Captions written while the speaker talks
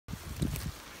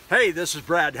Hey, this is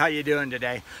Brad. How you doing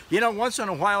today? You know, once in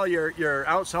a while you're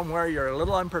out somewhere, you're a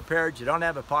little unprepared, you don't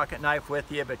have a pocket knife with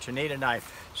you, but you need a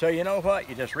knife. So you know what?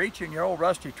 You just reach in your old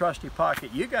rusty trusty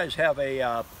pocket. You guys have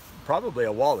a probably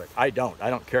a wallet. I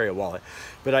don't carry a wallet,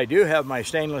 but I do have my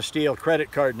stainless steel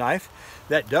credit card knife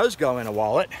that does go in a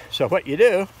wallet. So what you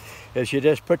do is you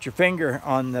just put your finger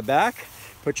on the back,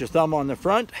 put your thumb on the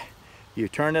front, you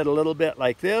turn it a little bit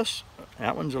like this.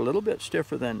 That one's a little bit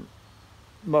stiffer than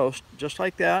most, just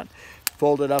like that.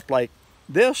 Fold it up like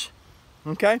this,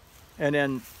 okay? And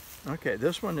then, okay,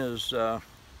 this one is, okay,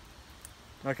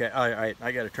 all right,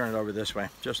 I gotta turn it over this way,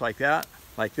 just like that,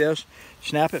 like this.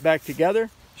 Snap it back together,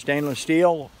 stainless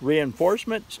steel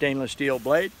reinforcement, stainless steel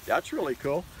blade. That's really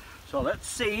cool. So let's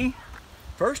see,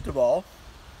 first of all,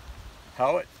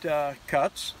 how it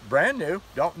cuts. Brand new,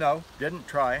 don't know, didn't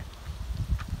try.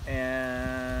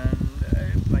 And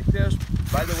like this.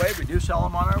 By the way, we do sell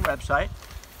them on our website.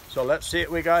 So let's see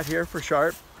what we got here for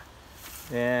Sharp.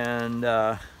 And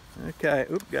okay,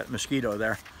 oop, got a mosquito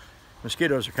there.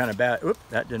 Mosquitoes are kind of bad. Oop,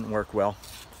 that didn't work well.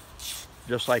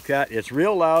 Just like that. It's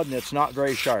real loud and it's not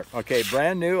very sharp. Okay,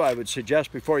 brand new. I would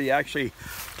suggest before you actually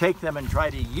take them and try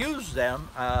to use them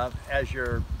as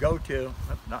your go-to.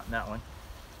 Oop, not in that one.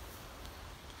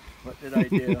 What did I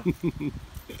do?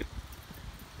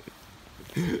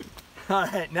 All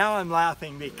right, now I'm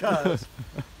laughing because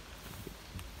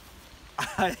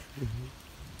I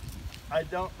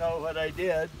don't know what I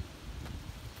did.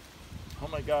 Oh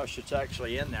my gosh, it's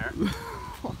actually in there.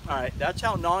 All right, that's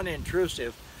how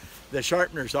non-intrusive the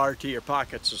sharpeners are to your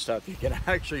pockets and stuff. You can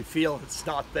actually feel it's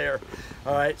not there.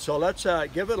 All right, so let's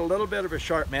give it a little bit of a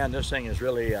sharp. Man, this thing is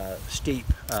really steep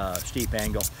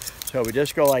angle. So we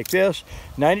just go like this,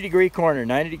 90-degree corner,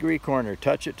 90-degree corner,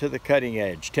 touch it to the cutting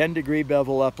edge, 10-degree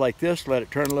bevel up like this, let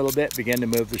it turn a little bit, begin to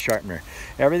move the sharpener.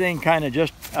 Everything kind of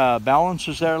just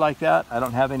balances there like that. I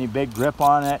don't have any big grip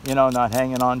on it, you know, not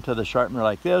hanging on to the sharpener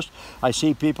like this. I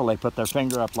see people, they put their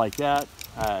finger up like that.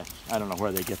 I don't know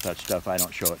where they get that stuff. I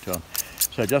don't show it to them.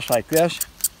 So just like this.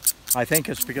 I think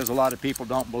it's because a lot of people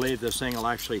don't believe this thing will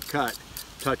actually cut,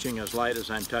 touching as light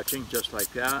as I'm touching, just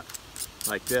like that,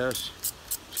 like this.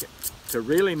 To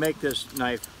really make this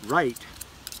knife right,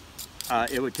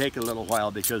 it would take a little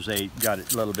while because they got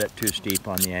it a little bit too steep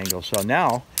on the angle. So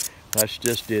now, let's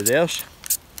just do this.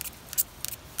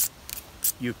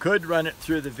 You could run it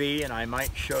through the V, and I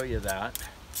might show you that.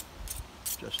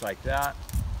 Just like that.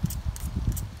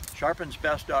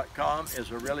 Sharpensbest.com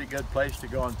is a really good place to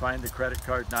go and find the credit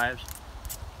card knives.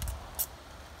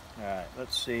 All right,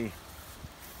 let's see.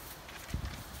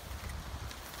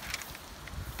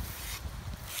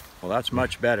 Well, that's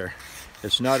much better.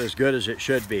 It's not as good as it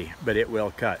should be, but it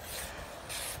will cut.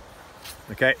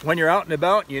 Okay, when you're out and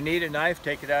about, you need a knife,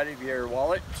 take it out of your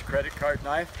wallet. It's a credit card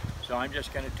knife. So I'm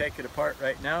just going to take it apart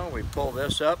right now. We pull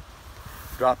this up,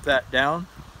 drop that down,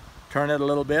 turn it a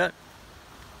little bit,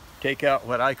 take out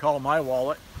what I call my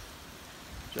wallet,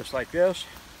 just like this.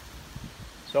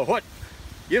 So what?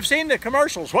 You've seen the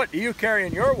commercials. What do you carry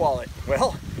in your wallet?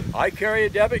 Well, I carry a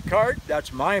debit card.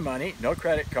 That's my money, no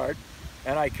credit card.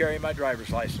 And I carry my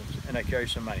driver's license, and I carry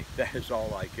some money. That is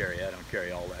all I carry. I don't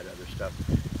carry all that other stuff.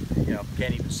 You know,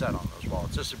 can't even set on those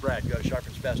wallets. This is Brad. Go to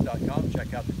sharpensbest.com,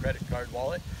 check out the credit card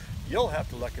wallet. You'll have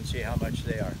to look and see how much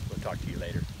they are. We'll talk to you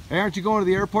later. Hey, aren't you going to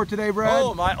the airport today, Brad?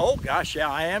 Oh gosh, yeah,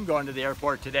 I am going to the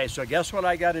airport today. So guess what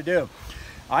I got to do?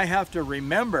 I have to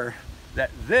remember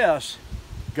that this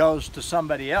goes to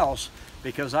somebody else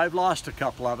because I've lost a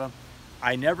couple of them.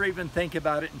 I never even think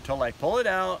about it until I pull it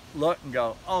out, look, and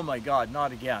go, oh my God,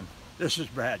 not again. This is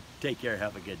Brad. Take care.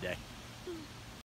 Have a good day.